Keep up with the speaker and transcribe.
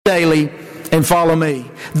daily and follow me.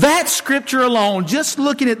 That scripture alone, just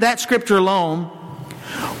looking at that scripture alone,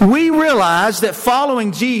 we realize that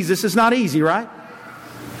following Jesus is not easy, right?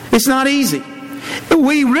 It's not easy.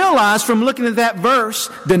 We realize from looking at that verse,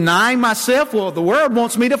 denying myself, well, the world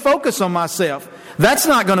wants me to focus on myself. That's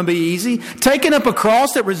not going to be easy. Taking up a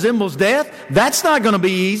cross that resembles death, that's not going to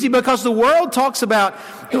be easy because the world talks about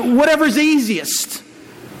whatever's easiest.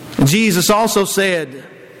 Jesus also said,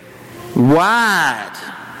 wide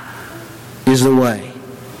is the way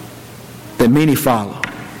that many follow,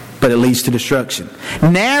 but it leads to destruction.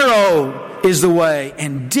 Narrow is the way,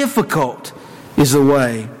 and difficult is the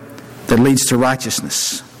way that leads to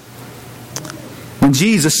righteousness. When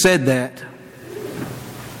Jesus said that,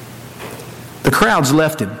 the crowds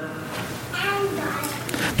left him.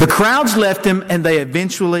 The crowds left him, and they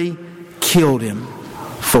eventually killed him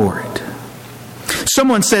for it.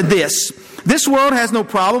 Someone said this world has no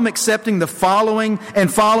problem accepting the following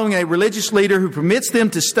a religious leader who permits them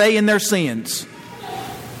to stay in their sins.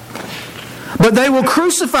 But they will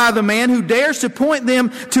crucify the man who dares to point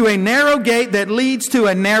them to a narrow gate that leads to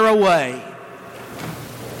a narrow way.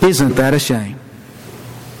 Isn't that a shame?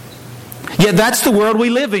 Yet that's the world we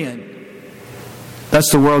live in.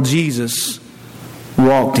 That's the world Jesus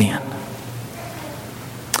walked in.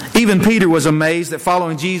 Even Peter was amazed that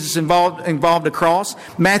following Jesus involved a cross.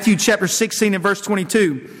 Matthew chapter 16 and verse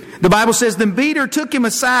 22. The Bible says, Then Peter took him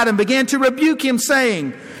aside and began to rebuke him,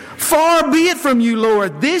 saying, Far be it from you,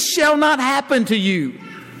 Lord, this shall not happen to you.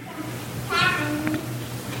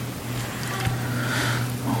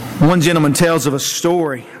 One gentleman tells of a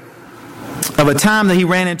story of a time that he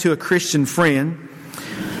ran into a Christian friend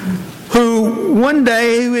who one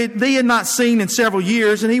day they had not seen in several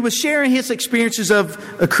years, and he was sharing his experiences of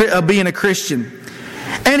being a Christian.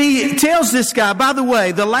 And he tells this guy, by the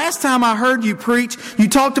way, the last time I heard you preach, you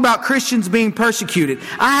talked about Christians being persecuted.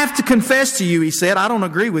 I have to confess to you, he said, I don't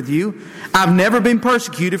agree with you. I've never been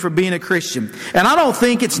persecuted for being a Christian. And I don't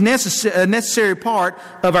think it's a necessary part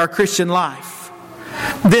of our Christian life.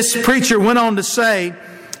 This preacher went on to say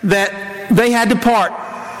that they had to part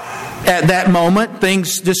at that moment.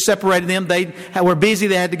 Things just separated them. They were busy.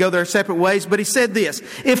 They had to go their separate ways. But he said this,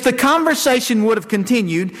 if the conversation would have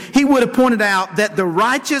continued, he would have pointed out that the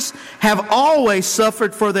righteous have always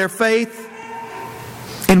suffered for their faith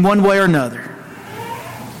in one way or another.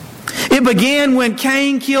 It began when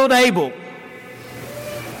Cain killed Abel.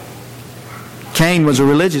 Cain was a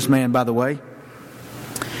religious man, by the way.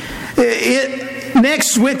 It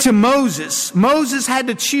next went to Moses. Moses had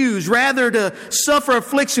to choose rather to suffer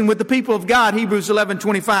affliction with the people of God, Hebrews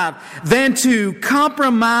 11:25, than to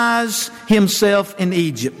compromise himself in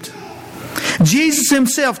Egypt. Jesus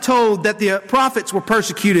himself told that the prophets were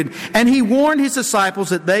persecuted, and he warned his disciples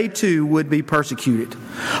that they too would be persecuted.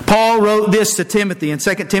 Paul wrote this to Timothy in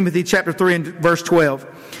 2 Timothy chapter 3 and verse 12.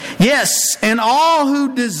 Yes, and all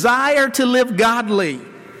who desire to live godly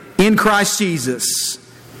in Christ Jesus,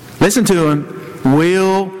 listen to him,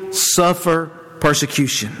 will suffer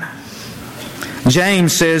persecution.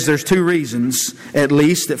 James says there's two reasons, at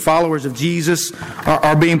least, that followers of Jesus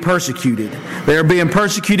are being persecuted. They are being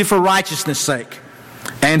persecuted for righteousness' sake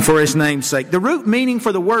and for His name's sake. The root meaning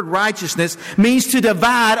for the word righteousness means to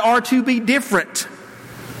divide or to be different.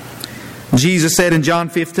 Jesus said in John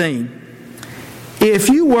 15, if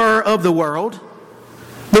you were of the world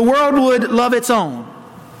would love its own.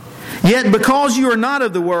 Yet because you are not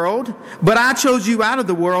of the world, but I chose you out of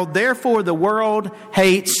the world, therefore the world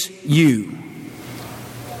hates you.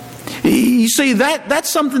 You see, that's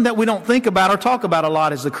something that we don't think about or talk about a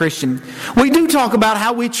lot as a Christian. We do talk about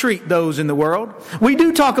how we treat those in the world. We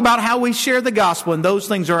do talk about how we share the gospel, and those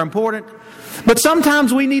things are important. But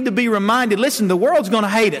sometimes we need to be reminded, listen, the world's going to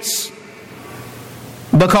hate us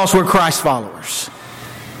because we're Christ followers.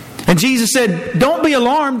 And Jesus said, don't be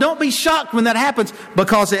alarmed, don't be shocked when that happens,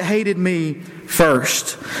 because it hated me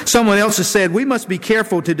first. Someone else has said, we must be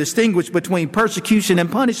careful to distinguish between persecution and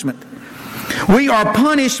punishment. We are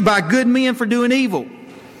punished by good men for doing evil,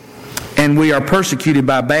 and we are persecuted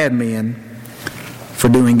by bad men for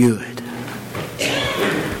doing good.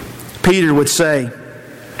 Peter would say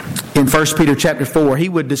in 1 Peter chapter 4, he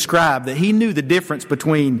would describe that he knew the difference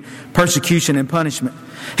between persecution and punishment.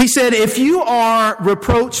 He said, if you are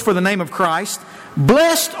reproached for the name of Christ,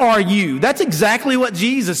 blessed are you. That's exactly what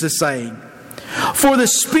Jesus is saying. For the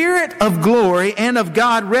Spirit of glory and of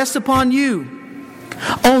God rests upon you.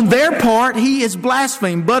 On their part, He is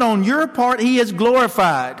blasphemed, but on your part, He is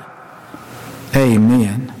glorified.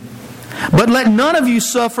 Amen. But let none of you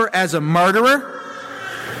suffer as a murderer,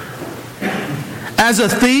 as a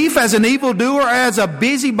thief, as an evildoer, as a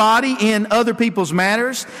busybody in other people's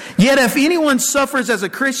matters. Yet if anyone suffers as a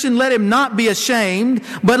Christian, let him not be ashamed,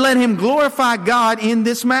 but let him glorify God in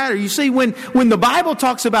this matter. You see, when the Bible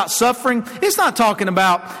talks about suffering, it's not talking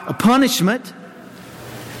about a punishment.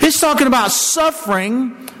 It's talking about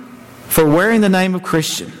suffering for wearing the name of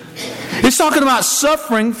Christian. It's talking about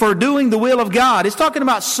suffering for doing the will of God. It's talking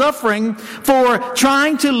about suffering for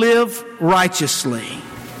trying to live righteously.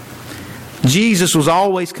 Jesus was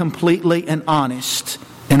always completely and honest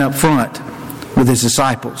and upfront with His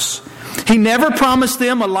disciples. He never promised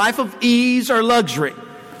them a life of ease or luxury.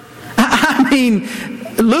 I mean,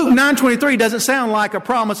 Luke 9:23 doesn't sound like a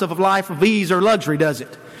promise of a life of ease or luxury, does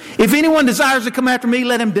it? If anyone desires to come after me,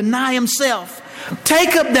 let him deny himself.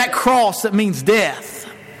 Take up that cross that means death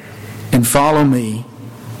and follow me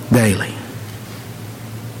daily.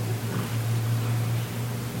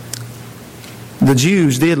 The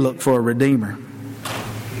Jews did look for a Redeemer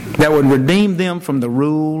that would redeem them from the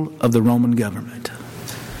rule of the Roman government.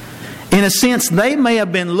 In a sense, they may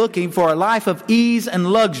have been looking for a life of ease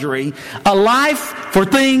and luxury, a life for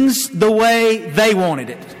things the way they wanted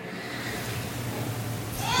it.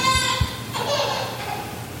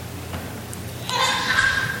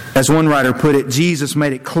 As one writer put it, Jesus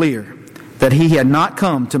made it clear that He had not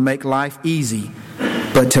come to make life easy,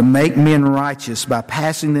 but to make men righteous by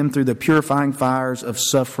passing them through the purifying fires of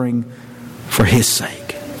suffering for His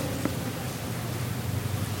sake.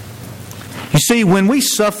 You see, when we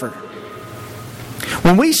suffer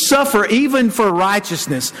even for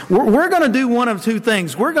righteousness, we're going to do one of two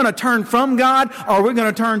things. We're going to turn from God, or we're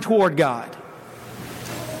going to turn toward God.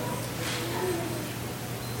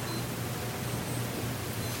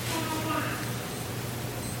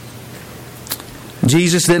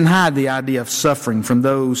 Jesus didn't hide the idea of suffering from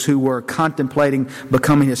those who were contemplating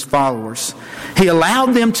becoming His followers. He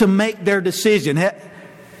allowed them to make their decision.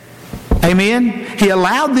 Amen? He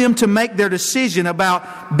allowed them to make their decision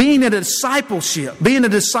about being a discipleship, being a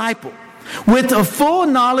disciple, with a full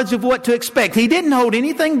knowledge of what to expect. He didn't hold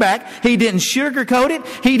anything back. He didn't sugarcoat it.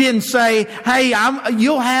 He didn't say, hey,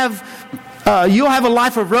 you'll have a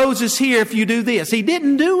life of roses here if you do this. He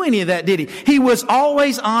didn't do any of that, did He? He was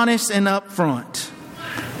always honest and upfront.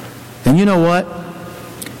 And you know what?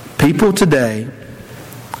 People today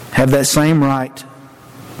have that same right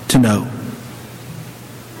to know.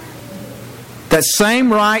 That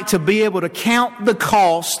same right to be able to count the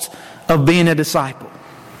cost of being a disciple.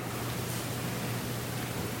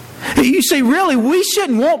 You see, really, we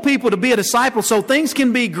shouldn't want people to be a disciple so things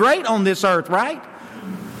can be great on this earth, right?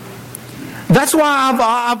 That's why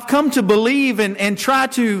I've come to believe and try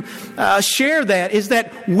to share that, is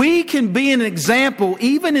that we can be an example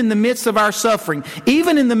even in the midst of our suffering,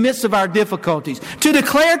 even in the midst of our difficulties, to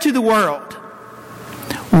declare to the world,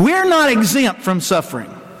 we're not exempt from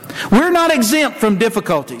suffering. We're not exempt from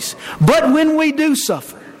difficulties. But when we do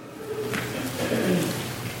suffer,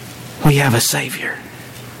 we have a Savior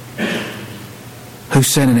who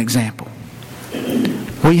set an example.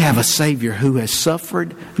 We have a Savior who has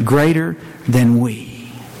suffered greater than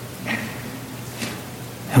we.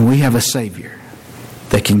 And we have a Savior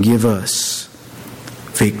that can give us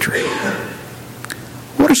victory.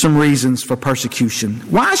 What are some reasons for persecution?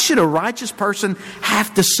 Why should a righteous person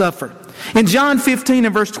have to suffer? In John 15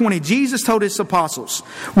 and verse 20, Jesus told His apostles,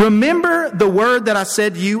 remember the word that I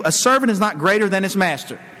said to you, a servant is not greater than his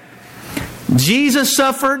master. Jesus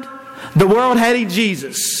suffered, the world hated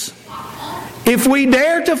Jesus. If we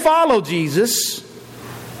dare to follow Jesus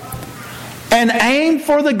and aim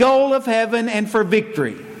for the goal of heaven and for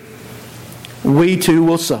victory, we too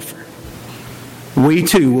will suffer. We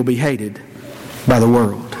too will be hated by the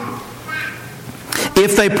world.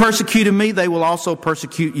 If they persecuted me, they will also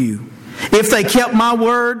persecute you. If they kept my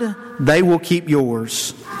word, they will keep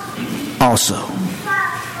yours also.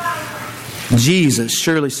 Jesus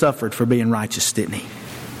surely suffered for being righteous, didn't He?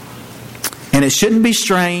 And it shouldn't be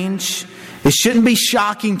strange. It shouldn't be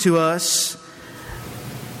shocking to us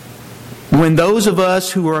when those of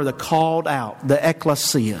us who are the called out, the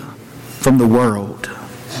ecclesia from the world,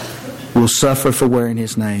 will suffer for wearing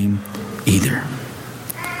His name either.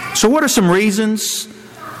 So what are some reasons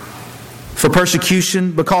for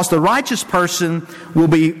persecution? Because the righteous person will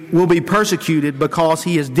be persecuted because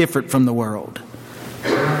he is different from the world.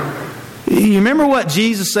 You remember what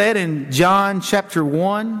Jesus said in John chapter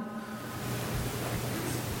 1?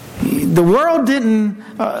 The world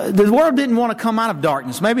didn't want to come out of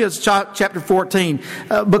darkness. Maybe it's chapter 14.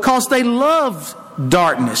 Because they loved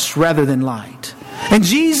darkness rather than light. And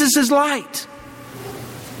Jesus is light.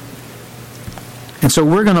 And so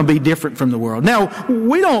we're going to be different from the world. Now,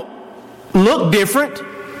 we don't look different.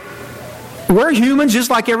 We're humans just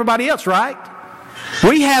like everybody else, right?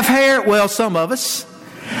 We have hair, well, some of us.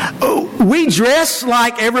 We dress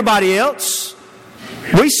like everybody else.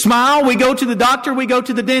 We smile, we go to the doctor, we go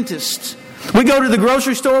to the dentist. We go to the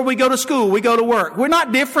grocery store, we go to school, we go to work. We're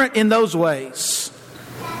not different in those ways.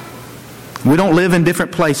 We don't live in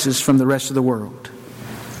different places from the rest of the world.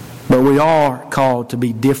 But we are called to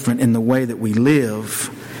be different in the way that we live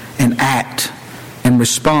and act and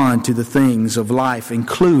respond to the things of life,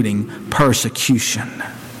 including persecution.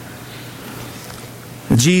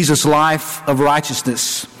 Jesus' life of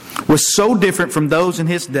righteousness was so different from those in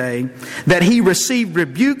His day that He received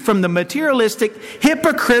rebuke from the materialistic,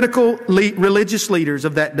 hypocritical religious leaders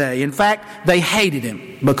of that day. In fact, they hated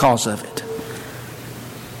Him because of it.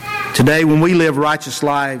 Today, when we live righteous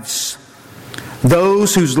lives,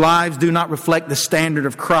 those whose lives do not reflect the standard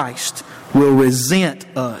of Christ will resent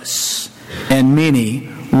us, and many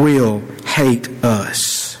will hate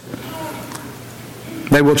us.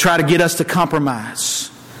 They will try to get us to compromise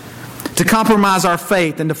our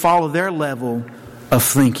faith and to follow their level of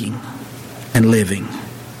thinking and living.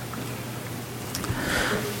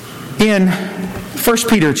 In 1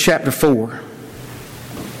 Peter chapter 4,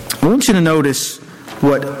 I want you to notice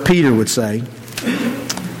what Peter would say.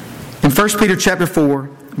 In 1 Peter chapter 4,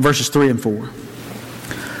 verses 3 and 4.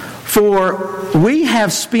 For we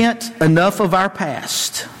have spent enough of our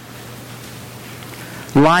past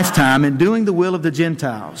lifetime in doing the will of the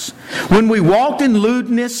Gentiles, when we walked in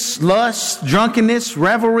lewdness, lust, drunkenness,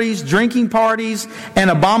 revelries, drinking parties, and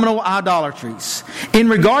abominable idolatries. In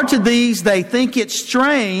regard to these, they think it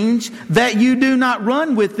strange that you do not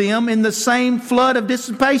run with them in the same flood of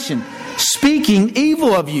dissipation, speaking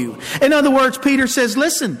evil of you. In other words, Peter says,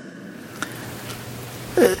 listen,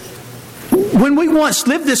 when we once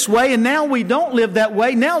lived this way and now we don't live that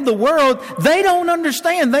way, now the world, they don't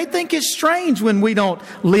understand. They think it's strange when we don't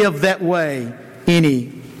live that way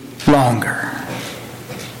any longer.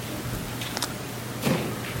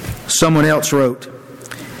 Someone else wrote,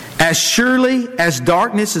 as surely as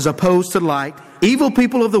darkness is opposed to light, evil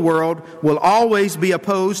people of the world will always be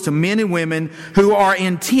opposed to men and women who are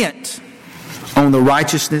intent on the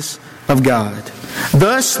righteousness of God.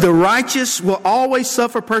 Thus, the righteous will always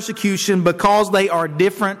suffer persecution because they are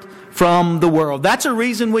different from the world. That's a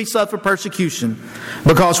reason we suffer persecution,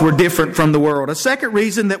 because we're different from the world. A second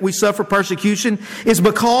reason that we suffer persecution is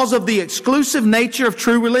because of the exclusive nature of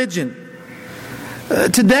true religion.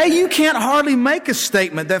 Today, you can't hardly make a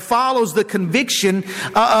statement that follows the conviction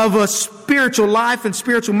of a spiritual life and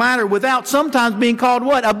spiritual matter without sometimes being called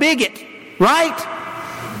what? A bigot, right?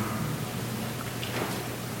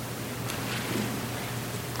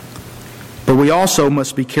 But we also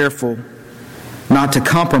must be careful not to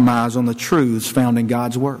compromise on the truths found in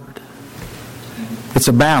God's Word. It's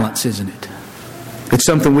a balance, isn't it? It's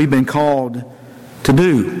something we've been called to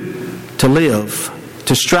do, to live,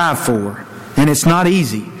 to strive for. And it's not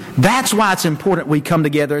easy. That's why it's important we come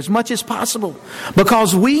together as much as possible,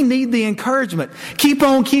 because we need the encouragement. Keep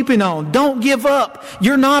on keeping on. Don't give up.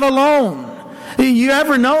 You're not alone. You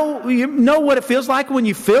ever know what it feels like when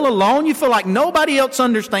you feel alone? You feel like nobody else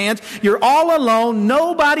understands. You're all alone.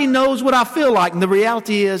 Nobody knows what I feel like. And the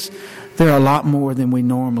reality is, there are a lot more than we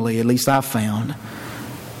normally, at least I've found,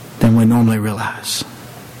 than we normally realize.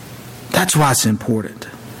 That's why it's important.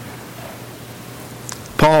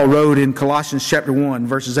 Paul wrote in Colossians chapter 1,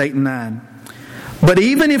 verses 8 and 9, but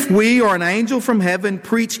even if we or an angel from heaven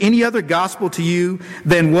preach any other gospel to you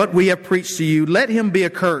than what we have preached to you, let him be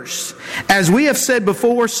accursed. As we have said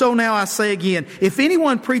before, so now I say again, if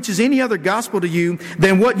anyone preaches any other gospel to you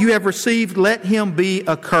than what you have received, let him be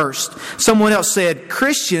accursed. Someone else said,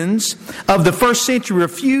 Christians of the first century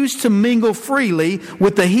refused to mingle freely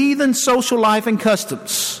with the heathen social life and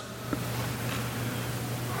customs.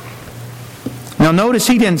 Now notice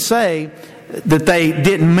he didn't say that they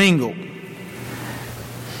didn't mingle.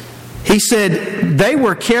 He said they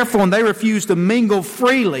were careful and they refused to mingle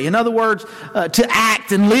freely. In other words, to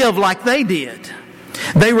act and live like they did.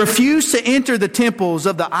 They refused to enter the temples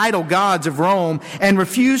of the idol gods of Rome and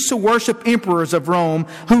refused to worship emperors of Rome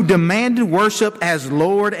who demanded worship as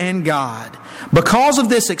Lord and God. Because of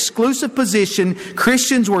this exclusive position,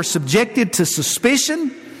 Christians were subjected to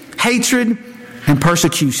suspicion, hatred, and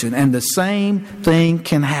persecution. And the same thing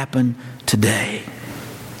can happen today.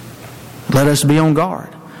 Let us be on guard.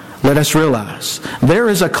 Let us realize there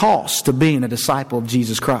is a cost to being a disciple of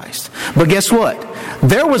Jesus Christ. But guess what?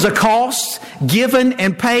 There was a cost given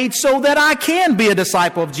and paid so that I can be a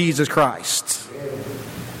disciple of Jesus Christ.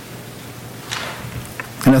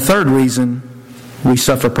 And the third reason we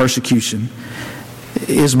suffer persecution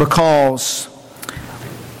is because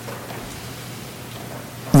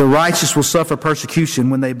The righteous will suffer persecution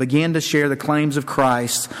when they begin to share the claims of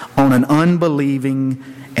Christ on an unbelieving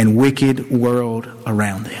and wicked world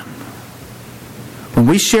around them. When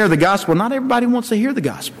we share the gospel, not everybody wants to hear the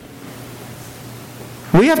gospel.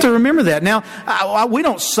 We have to remember that. Now, we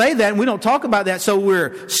don't say that and we don't talk about that so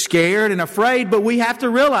we're scared and afraid, but we have to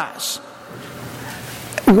realize.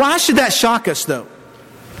 Why should that shock us, though?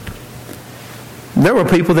 There were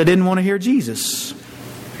people that didn't want to hear Jesus.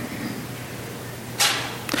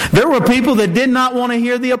 There were people that did not want to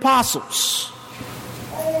hear the apostles.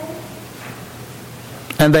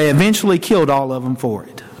 And they eventually killed all of them for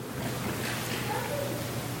it.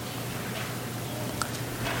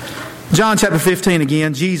 John chapter 15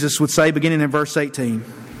 again, Jesus would say, beginning in verse 18,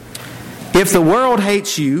 "If the world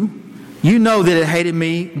hates you, you know that it hated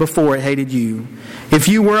me before it hated you. If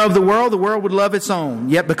you were of the world would love its own.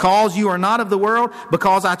 Yet because you are not of the world,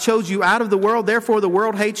 because I chose you out of the world, therefore the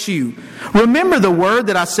world hates you. Remember the word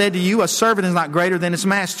that I said to you, a servant is not greater than his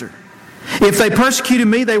master. If they persecuted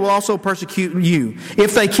me, they will also persecute you.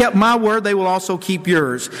 If they kept my word, they will also keep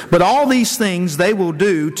yours. But all these things they will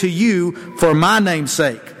do to you for my name's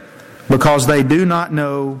sake, because they do not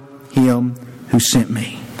know him who sent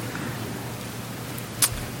me."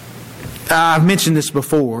 I've mentioned this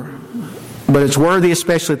before, but it's worthy,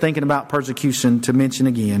 especially thinking about persecution, to mention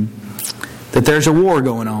again that there's a war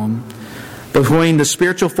going on between the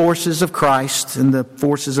spiritual forces of Christ and the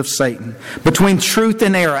forces of Satan, between truth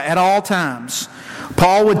and error at all times.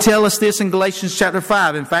 Paul would tell us this in Galatians chapter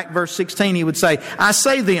 5. In fact, verse 16, he would say, "I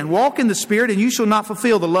say then, walk in the Spirit, and you shall not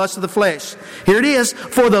fulfill the lust of the flesh." Here it is.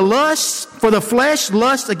 For the flesh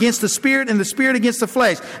lusts against the Spirit, and the Spirit against the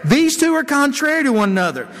flesh. These two are contrary to one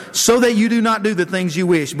another, so that you do not do the things you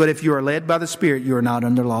wish. But if you are led by the Spirit, you are not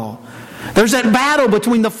under law. There's that battle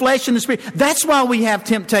between the flesh and the Spirit. That's why we have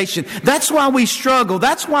temptation. That's why we struggle.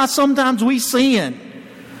 That's why sometimes we sin.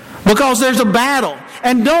 Because there's a battle.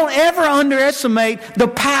 And don't ever underestimate the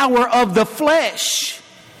power of the flesh.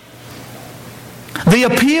 The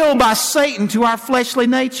appeal by Satan to our fleshly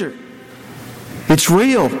nature. It's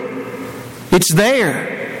real. It's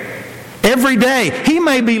there. Every day. He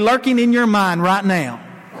may be lurking in your mind right now.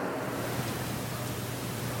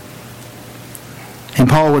 And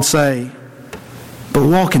Paul would say, but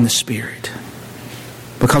walk in the Spirit.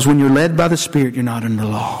 Because when you're led by the Spirit, you're not under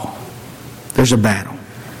law. There's a battle.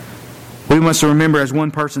 We must remember, as one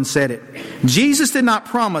person said it, Jesus did not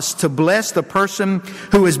promise to bless the person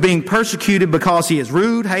who is being persecuted because he is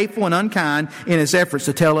rude, hateful, and unkind in his efforts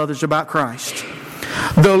to tell others about Christ.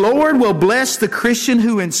 The Lord will bless the Christian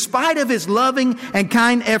who, in spite of his loving and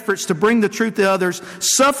kind efforts to bring the truth to others,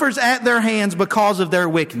 suffers at their hands because of their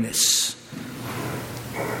wickedness.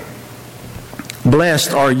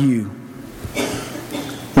 Blessed are you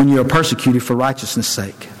when you are persecuted for righteousness'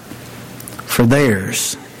 sake, for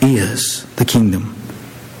theirs is the kingdom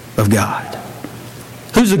of God.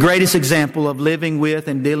 Who's the greatest example of living with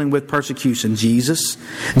and dealing with persecution? Jesus.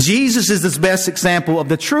 Jesus is the best example of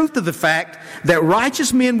the truth of the fact that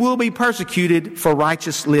righteous men will be persecuted for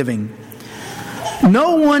righteous living.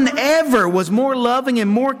 No one ever was more loving and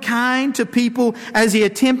more kind to people as he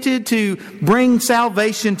attempted to bring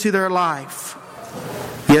salvation to their life.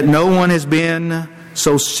 Yet no one has been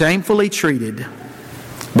so shamefully treated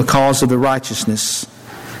because of the righteousness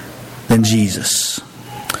than Jesus.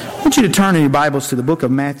 I want you to turn in your Bibles to the book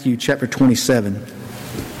of Matthew chapter 27.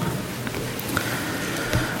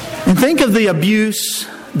 And think of the abuse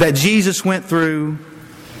that Jesus went through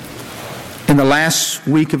in the last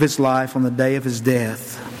week of his life, on the day of his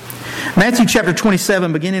death. Matthew chapter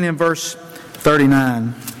 27, beginning in verse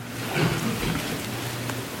 39.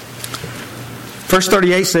 Verse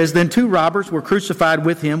 38 says, "Then two robbers were crucified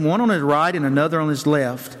with him, one on his right and another on his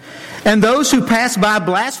left. And those who passed by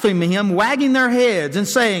blasphemed him, wagging their heads and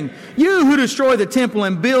saying, 'You who destroy the temple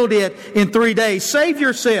and build it in 3 days, save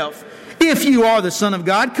yourself. If you are the Son of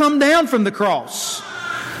God, come down from the cross.'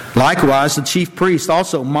 Likewise, the chief priest,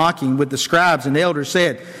 also mocking with the scribes and elders,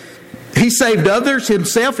 said, 'He saved others,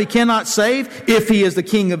 himself he cannot save. If he is the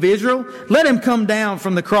King of Israel, let him come down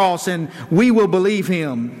from the cross and we will believe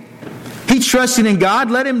him. He trusted in God,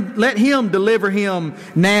 let him deliver him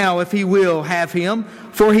now if he will have him.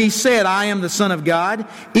 For he said, I am the Son of God.'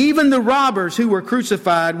 Even the robbers who were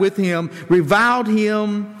crucified with him reviled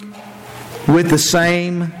him with the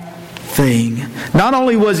same thing." Not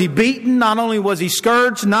only was he beaten, not only was he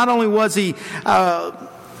scourged, not only was he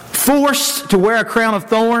forced to wear a crown of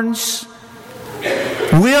thorns,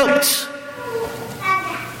 whipped,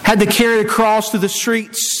 had to carry the cross through the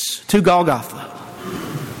streets to Golgotha.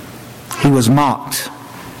 He was mocked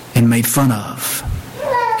and made fun of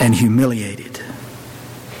and humiliated.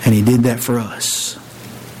 And he did that for us.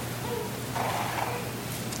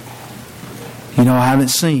 I haven't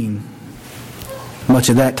seen much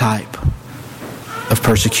of that type of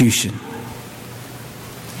persecution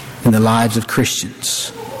in the lives of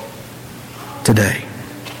Christians today.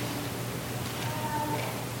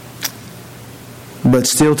 But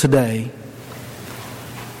still today,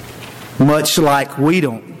 much like we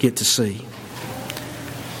don't get to see,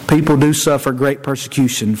 people do suffer great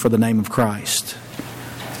persecution for the name of Christ.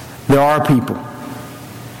 There are people.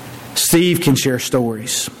 Steve can share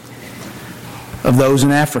stories of those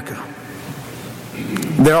in Africa.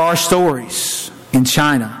 There are stories in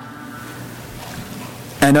China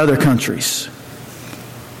and other countries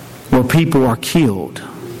where people are killed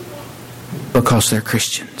because they're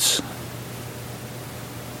Christians.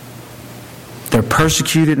 They're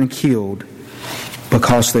persecuted and killed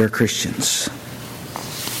because they're Christians.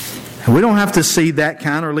 And we don't have to see that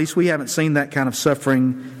kind, or at least we haven't seen that kind of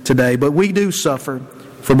suffering today, but we do suffer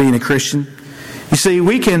for being a Christian. You see,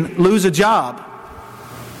 we can lose a job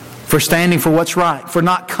for standing for what's right, for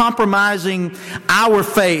not compromising our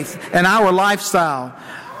faith and our lifestyle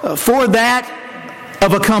for that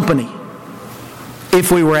of a company.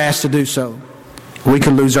 If we were asked to do so, we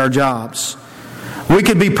could lose our jobs. We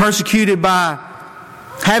could be persecuted by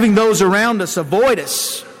having those around us avoid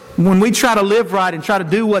us when we try to live right and try to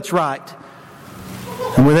do what's right.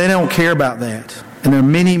 And when they don't care about that. And there are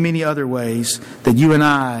many, many other ways that you and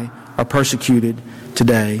I are persecuted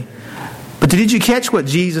today. But did you catch what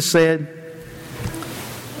Jesus said?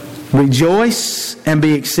 Rejoice and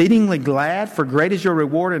be exceedingly glad, for great is your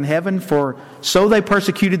reward in heaven, for so they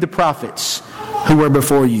persecuted the prophets who were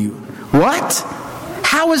before you. What?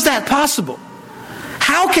 How is that possible?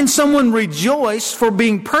 How can someone rejoice for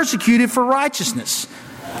being persecuted for righteousness?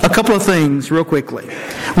 A couple of things real quickly.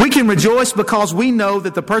 We can rejoice because we know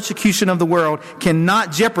that the persecution of the world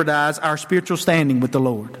cannot jeopardize our spiritual standing with the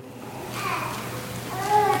Lord.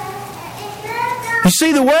 You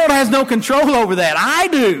see, the world has no control over that. I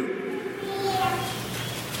do.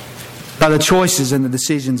 By the choices and the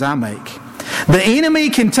decisions I make. The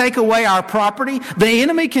enemy can take away our property. The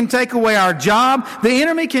enemy can take away our job. The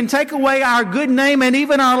enemy can take away our good name and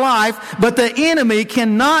even our life. But the enemy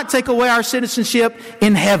cannot take away our citizenship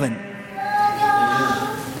in heaven.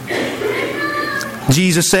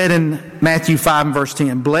 Jesus said in Matthew 5 and verse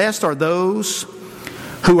 10, Blessed are those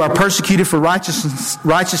who are persecuted for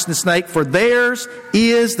righteousness' sake, for theirs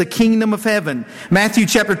is the kingdom of heaven. Matthew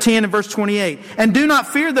chapter 10 and verse 28. And do not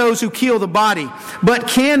fear those who kill the body, but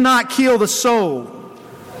cannot kill the soul.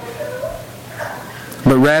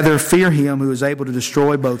 But rather fear him who is able to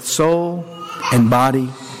destroy both soul and body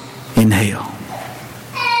in hell.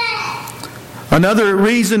 Another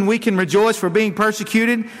reason we can rejoice for being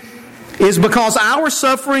persecuted is because our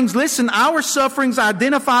sufferings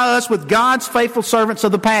identify us with God's faithful servants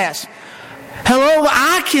of the past. Hello,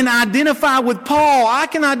 I can identify with Paul. I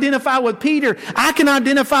can identify with Peter. I can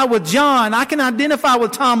identify with John. I can identify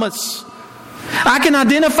with Thomas. I can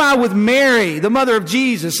identify with Mary, the mother of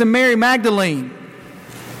Jesus, and Mary Magdalene.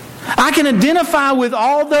 I can identify with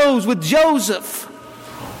all those, with Joseph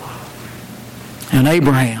and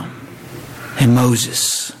Abraham and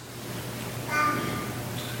Moses.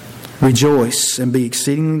 Rejoice and be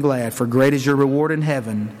exceedingly glad, for great is your reward in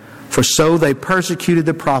heaven. For so they persecuted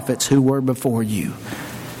the prophets who were before you.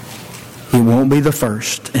 It won't be the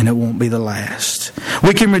first and it won't be the last.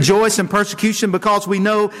 We can rejoice in persecution because we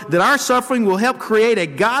know that our suffering will help create a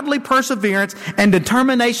godly perseverance and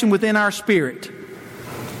determination within our spirit.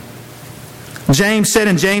 James said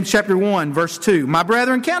in James chapter 1 verse 2, My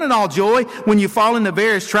brethren, count it all joy when you fall into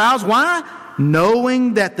various trials. Why?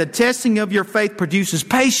 Knowing that the testing of your faith produces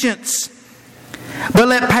patience. But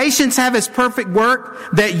let patience have its perfect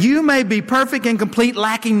work, that you may be perfect and complete,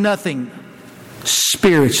 lacking nothing,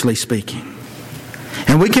 spiritually speaking.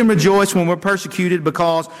 And we can rejoice when we're persecuted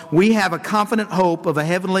because we have a confident hope of a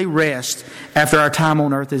heavenly rest after our time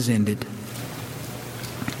on earth is ended.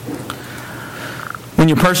 When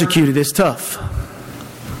you're persecuted, it's tough.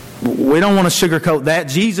 We don't want to sugarcoat that.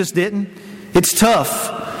 Jesus didn't. It's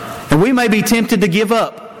tough. And we may be tempted to give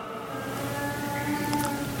up.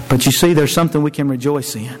 But you see, there's something we can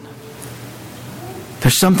rejoice in.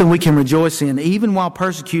 There's something we can rejoice in. Even while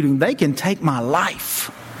persecuting, they can take my life.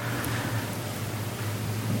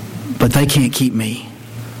 But they can't keep me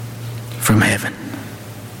from heaven.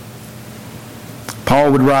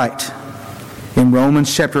 Paul would write in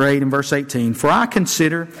Romans chapter 8 and verse 18, For I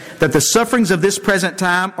consider that the sufferings of this present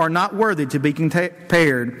time are not worthy to be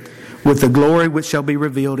compared with the glory which shall be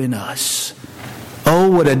revealed in us.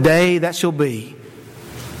 Oh, what a day that shall be.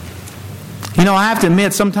 You know, I have to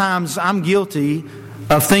admit, sometimes I'm guilty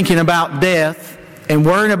of thinking about death and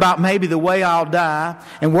worrying about maybe the way I'll die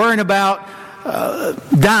and worrying about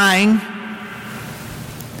dying,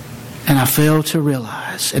 and I fail to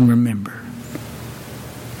realize and remember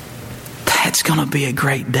that's going to be a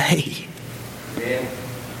great day. Yeah.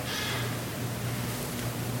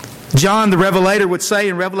 John the Revelator would say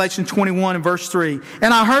in Revelation 21 and verse 3,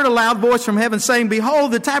 "And I heard a loud voice from heaven saying,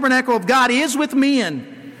 Behold, the tabernacle of God is with men,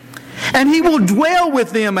 and He will dwell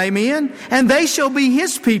with them, amen. And they shall be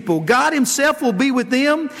His people. God Himself will be with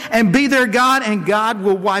them and be their God, and God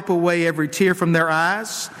will wipe away every tear from their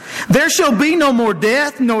eyes. There shall be no more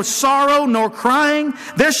death, nor sorrow, nor crying.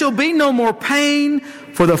 There shall be no more pain,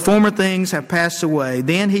 for the former things have passed away.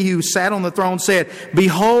 Then He who sat on the throne said,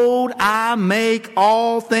 Behold, I make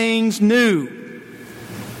all things new.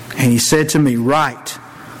 And He said to me, Write,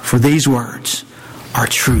 for these words are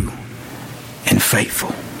true and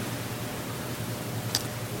faithful."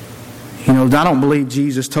 You know, I don't believe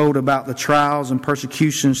Jesus told about the trials and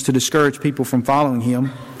persecutions to discourage people from following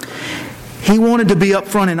Him. He wanted to be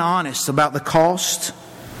upfront and honest about the cost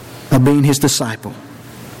of being His disciple.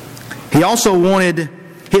 He also wanted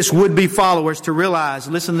His would-be followers to realize,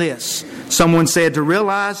 listen to this, someone said, to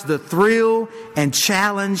realize the thrill and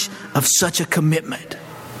challenge of such a commitment.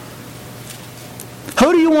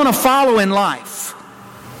 Who do you want to follow in life?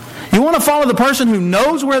 You want to follow the person who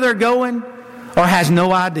knows where they're going or has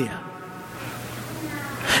no idea?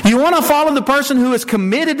 You want to follow the person who is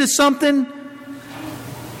committed to something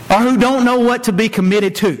or who don't know what to be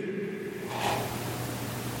committed to?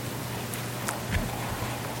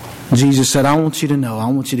 Jesus said, I want you to know, I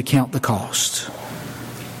want you to count the cost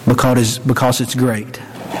because it's great.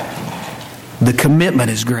 The commitment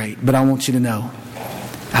is great, but I want you to know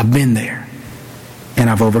I've been there and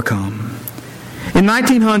I've overcome. In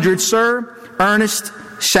 1900, Sir Ernest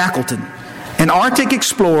Shackleton, an Arctic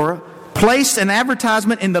explorer, placed an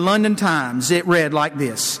advertisement in the London Times. It read like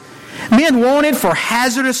this: Men wanted for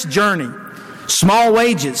hazardous journey, small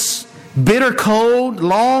wages, bitter cold,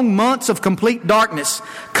 long months of complete darkness,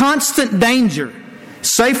 constant danger,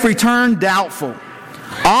 safe return doubtful,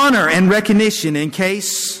 honor and recognition in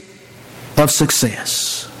case of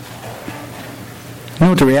success. You know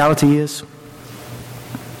what the reality is?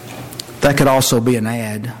 That could also be an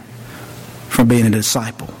ad for being a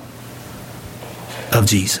disciple of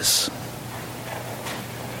Jesus.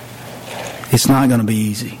 It's not going to be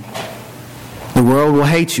easy. The world will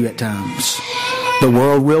hate you at times. The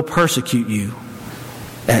world will persecute you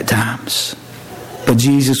at times. But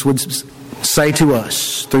Jesus would say to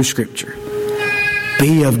us through Scripture,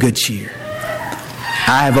 be of good cheer.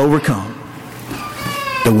 I have overcome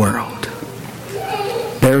the world.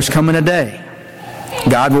 There's coming a day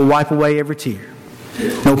God will wipe away every tear.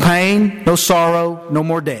 No pain, no sorrow, no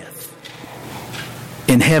more death.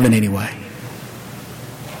 In heaven anyway.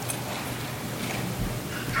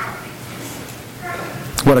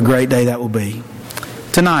 What a great day that will be.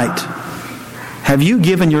 Tonight, have you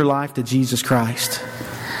given your life to Jesus Christ?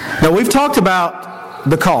 Now, we've talked about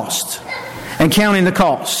the cost and counting the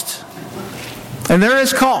cost. And there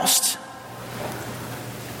is cost.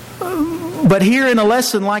 But here in a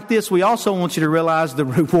lesson like this, we also want you to realize the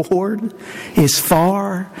reward is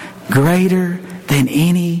far greater than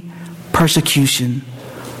any persecution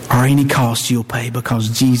or any cost you'll pay, because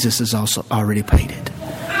Jesus has also already paid it.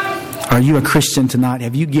 Are you a Christian tonight?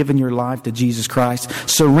 Have you given your life to Jesus Christ?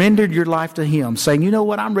 Surrendered your life to Him, saying, you know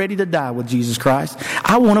what, I'm ready to die with Jesus Christ.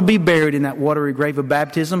 I want to be buried in that watery grave of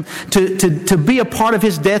baptism, to be a part of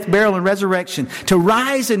His death, burial, and resurrection, to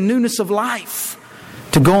rise in newness of life,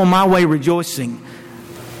 to go on my way rejoicing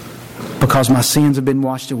because my sins have been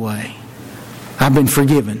washed away. I've been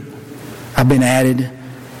forgiven. I've been added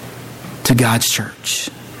to God's church.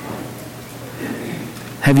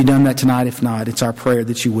 Have you done that tonight? If not, it's our prayer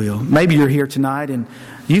that you will. Maybe you're here tonight and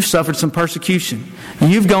you've suffered some persecution.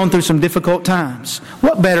 You've gone through some difficult times.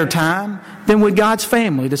 What better time than with God's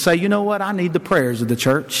family to say, you know what, I need the prayers of the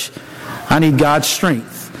church. I need God's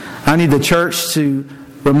strength. I need the church to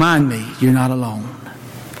remind me you're not alone.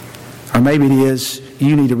 Or maybe it is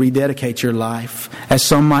you need to rededicate your life, as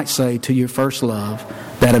some might say, to your first love,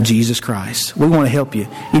 that of Jesus Christ. We want to help you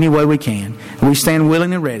any way we can. And we stand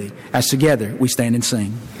willing and ready as together we stand and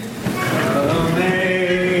sing.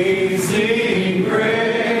 Amazing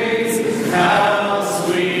grace, how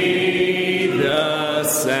sweet the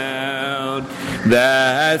sound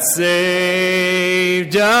that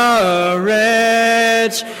saved a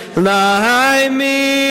wretch like me.